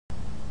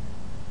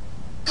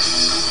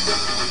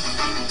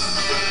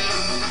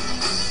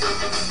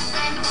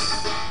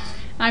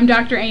I'm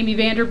Dr. Amy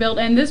Vanderbilt,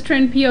 and this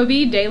Trend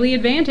POV Daily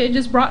Advantage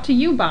is brought to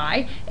you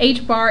by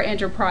HBAR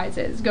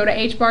Enterprises. Go to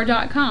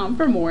hbar.com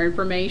for more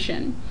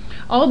information.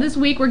 All this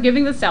week, we're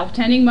giving the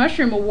Self-Tending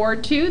Mushroom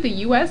Award to the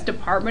U.S.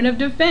 Department of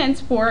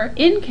Defense for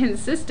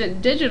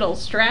inconsistent digital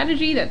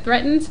strategy that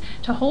threatens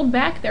to hold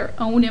back their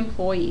own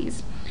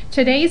employees.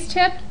 Today's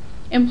tip: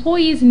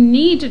 employees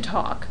need to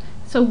talk,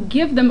 so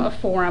give them a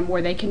forum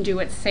where they can do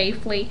it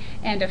safely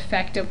and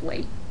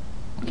effectively.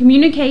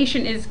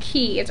 Communication is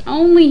key. It's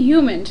only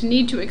human to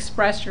need to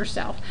express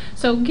yourself.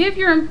 So give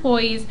your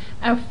employees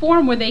a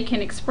forum where they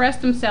can express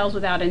themselves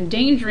without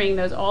endangering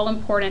those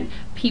all-important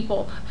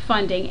people,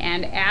 funding,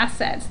 and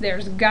assets.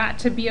 There's got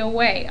to be a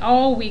way.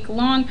 All week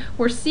long,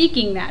 we're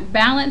seeking that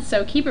balance,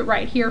 so keep it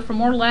right here for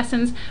more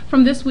lessons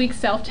from this week's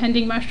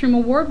Self-Tending Mushroom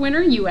Award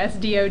winner, US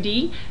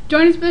DoD.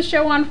 Join us for the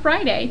show on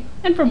Friday,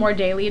 and for more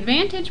Daily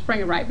Advantage, bring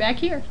it right back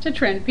here to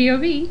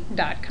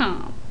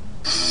TrendPOV.com.